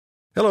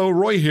Hello,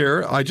 Roy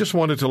here. I just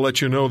wanted to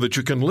let you know that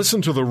you can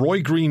listen to The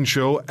Roy Green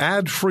Show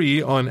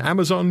ad-free on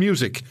Amazon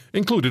Music,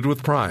 included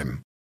with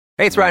Prime.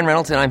 Hey, it's Ryan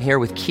Reynolds, and I'm here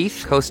with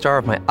Keith, co-star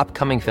of my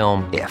upcoming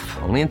film, If,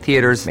 only in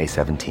theaters May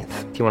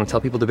 17th. Do you want to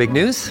tell people the big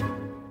news?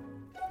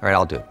 All right,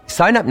 I'll do it.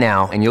 Sign up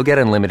now and you'll get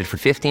unlimited for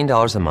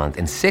 $15 a month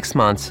and 6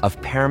 months of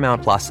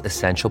Paramount Plus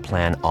Essential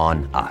Plan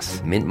on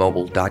us.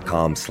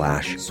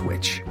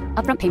 MintMobile.com/switch.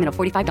 Upfront payment of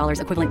 $45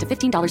 equivalent to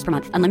 $15 per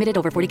month. Unlimited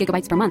over 40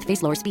 gigabytes per month.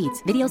 Face lower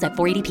speeds. Videos at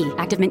 480p.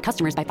 Active Mint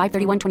customers by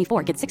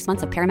 531.24 get 6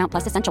 months of Paramount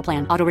Plus Essential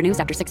Plan. Auto renews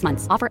after 6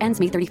 months. Offer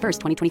ends May 31st,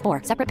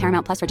 2024. Separate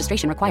Paramount Plus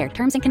registration required.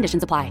 Terms and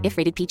conditions apply if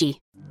rated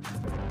PG.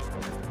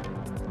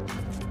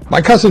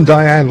 My cousin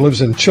Diane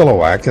lives in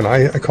Chilliwack, and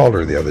I called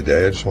her the other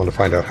day. I just wanted to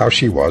find out how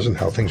she was and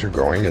how things are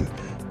going. And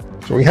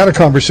so we had a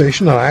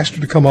conversation, and I asked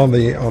her to come on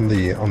the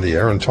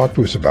air and talk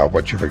to us about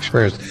what you've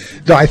experienced.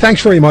 Di,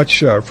 thanks very much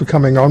for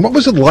coming on. What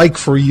was it like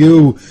for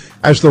you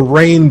as the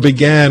rain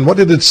began? What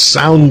did it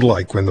sound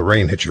like when the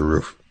rain hit your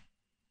roof?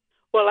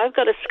 Well, I've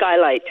got a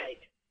skylight,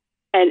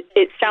 and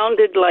it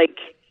sounded like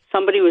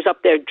somebody was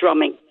up there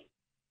drumming.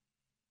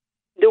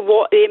 The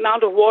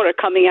amount of water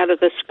coming out of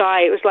the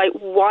sky, it was like,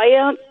 why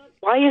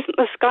isn't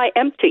the sky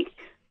empty?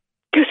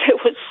 Because it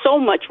was so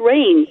much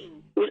rain.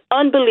 It was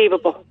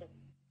unbelievable.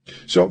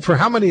 So for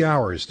how many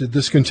hours did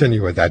this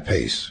continue at that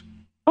pace?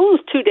 Oh,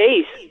 it was 2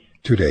 days.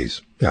 2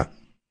 days, yeah.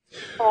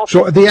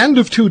 So at the end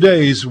of 2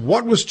 days,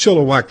 what was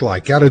Chilliwack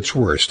like at its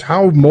worst?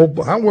 How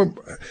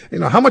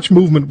much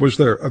movement was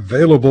there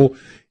available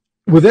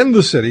within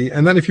the city?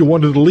 And then if you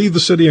wanted to leave the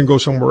city and go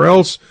somewhere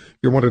else,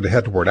 you wanted to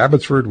head toward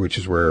Abbotsford, which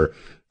is where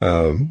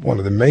one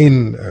of the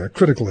main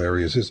critical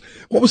areas is.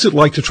 What was it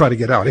like to try to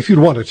get out if you'd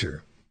wanted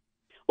to?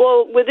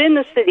 Well, within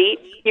the city,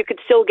 you could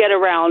still get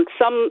around.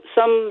 Some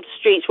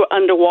streets were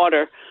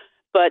underwater,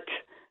 but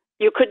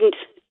you couldn't.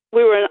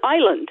 We were an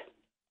island,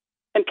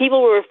 and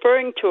people were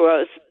referring to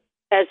us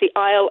as the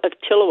Isle of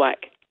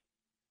Chilliwack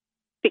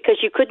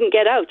because you couldn't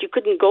get out. You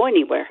couldn't go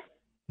anywhere.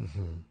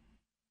 Mm-hmm.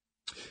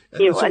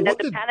 And then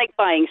the panic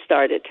buying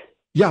started.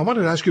 Yeah, I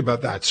wanted to ask you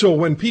about that. So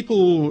when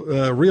people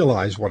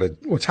realize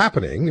what's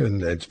happening,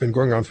 and it's been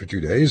going on for 2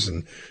 days,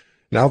 and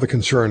now the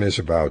concern is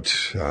about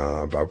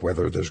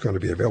whether there's going to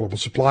be available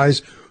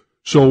supplies.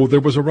 So there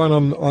was a run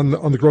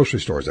on the grocery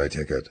stores, I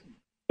take it.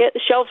 Yeah, the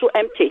shelves were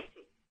empty.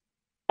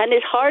 And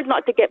it's hard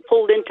not to get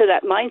pulled into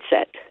that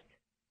mindset.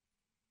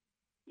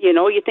 You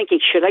know, you're thinking,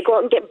 should I go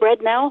out and get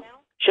bread now?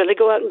 Should I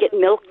go out and get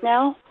milk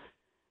now?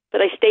 But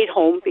I stayed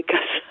home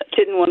because I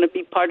didn't want to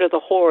be part of the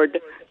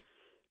horde.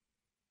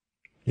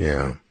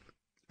 Yeah.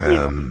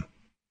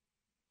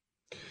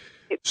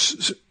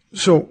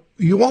 So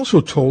you also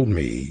told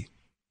me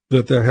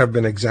that there have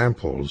been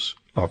examples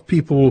of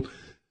people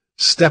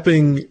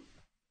stepping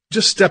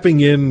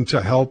in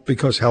to help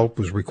because help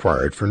was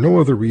required for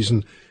no other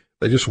reason.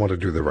 They just want to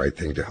do the right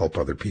thing to help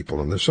other people.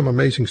 And there's some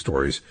amazing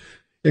stories,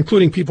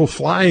 including people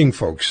flying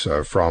folks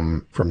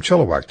from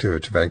Chilliwack to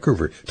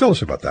Vancouver. Tell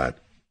us about that.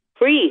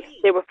 Free.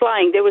 They were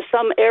flying. There was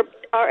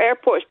our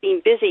airports being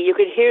busy. You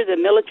could hear the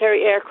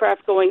military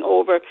aircraft going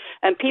over,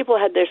 and people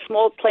had their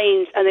small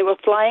planes, and they were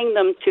flying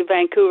them to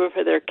Vancouver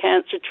for their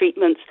cancer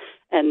treatments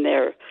and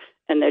their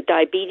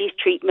diabetes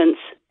treatments,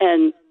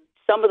 and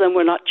some of them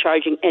were not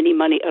charging any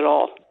money at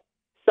all.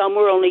 Some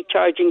were only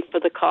charging for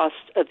the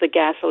cost of the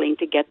gasoline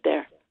to get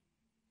there.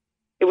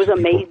 It was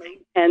amazing.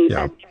 And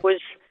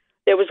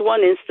there was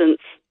one instance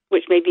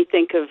which made me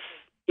think of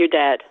your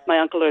dad, my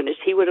Uncle Ernest.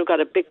 He would have got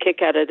a big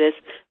kick out of this.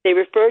 They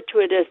referred to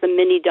it as the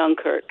mini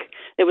Dunkirk.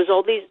 There was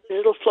all these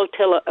little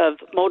flotilla of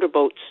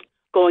motorboats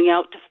going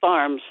out to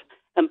farms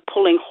and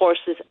pulling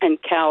horses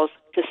and cows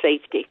to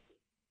safety.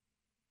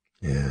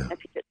 Yeah.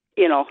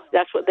 You know,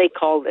 that's what they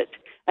called it.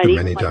 And the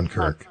mini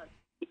Dunkirk.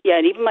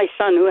 And even my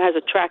son, who has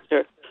a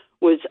tractor,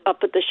 was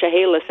up at the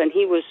Chehalis, and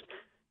he was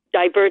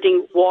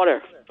diverting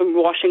water from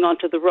washing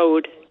onto the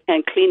road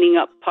and cleaning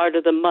up part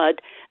of the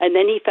mud. And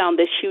then he found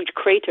this huge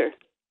crater,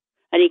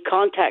 and he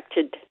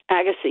contacted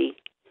Agassiz,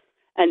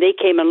 and they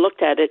came and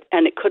looked at it,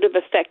 and it could have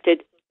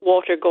affected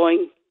water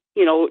going,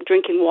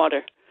 drinking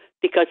water,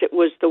 because it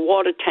was the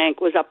water tank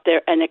was up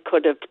there, and it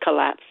could have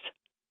collapsed.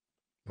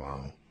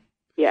 Wow.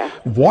 Yeah.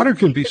 Water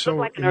can be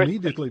so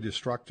immediately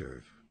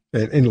destructive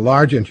in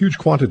large and huge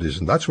quantities,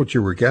 and that's what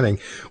you were getting.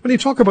 When you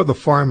talk about the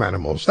farm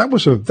animals,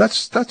 that's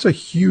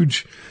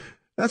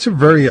a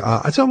very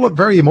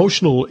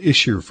emotional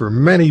issue for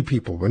many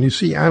people. When you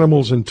see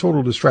animals in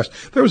total distress,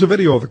 there was a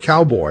video of a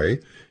cowboy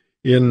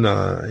in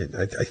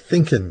I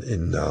think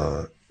in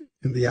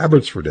the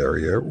Abbotsford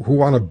area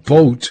who on a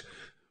boat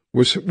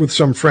was with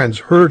some friends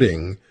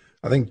herding,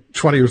 I think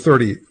 20 or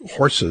 30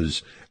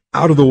 horses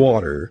out of the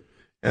water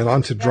and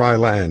onto dry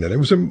land, and it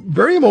was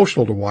very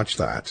emotional to watch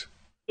that.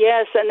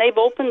 Yes, and they've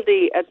opened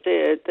at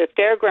the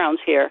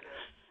fairgrounds here.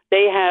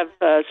 They have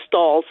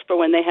stalls for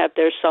when they have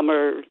their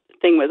summer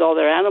thing with all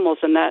their animals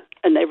and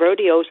their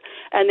rodeos,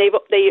 and they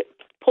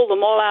pull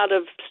them all out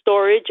of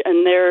storage,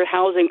 and they're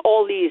housing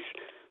all these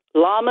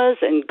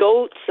llamas and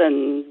goats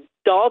and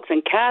dogs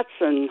and cats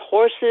and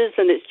horses,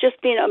 and it's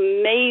just been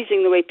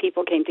amazing the way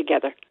people came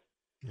together.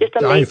 Just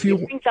amazing.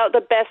 It brings out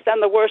the best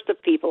and the worst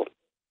of people.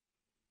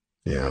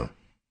 Yeah.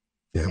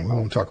 Yeah, we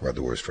won't talk about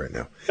the worst right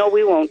now. No,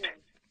 we won't.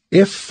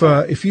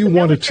 If you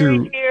wanted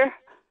to... Here.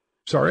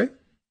 Sorry?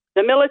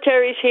 The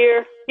military's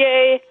here.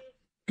 Yay.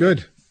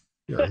 Good.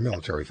 You're a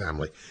military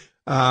family.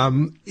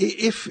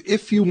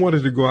 If you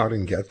wanted to go out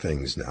and get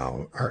things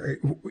now,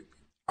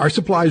 are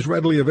supplies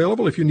readily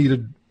available? If you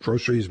needed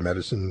groceries,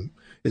 medicine,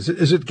 is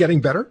it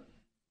getting better?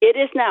 It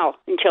is now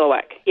in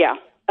Chilliwack, yeah.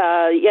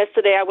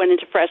 Yesterday I went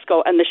into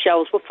Fresco and the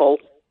shelves were full.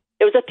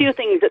 There was a few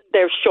things that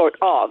they're short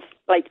of,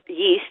 like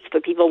yeast for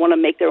people who want to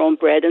make their own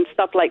bread and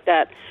stuff like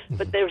that.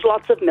 But there's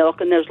lots of milk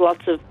and there's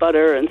lots of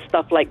butter and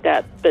stuff like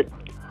that. But,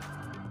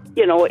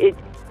 you know,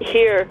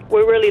 here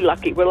we're really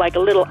lucky. We're like a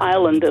little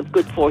island of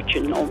good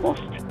fortune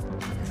almost.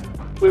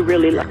 We're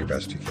really lucky. Doing the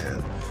best you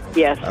can.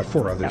 Yes.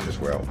 For others as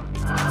well.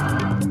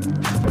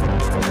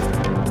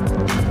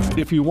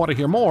 If you want to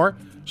hear more,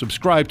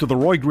 subscribe to The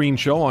Roy Green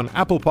Show on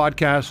Apple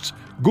Podcasts,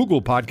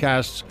 Google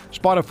Podcasts,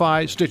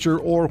 Spotify, Stitcher,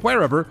 or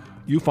wherever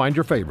you find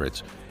your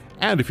favorites.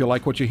 And if you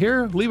like what you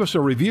hear, leave us a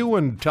review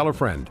and tell a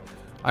friend.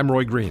 I'm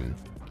Roy Green.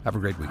 Have a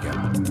great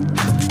weekend.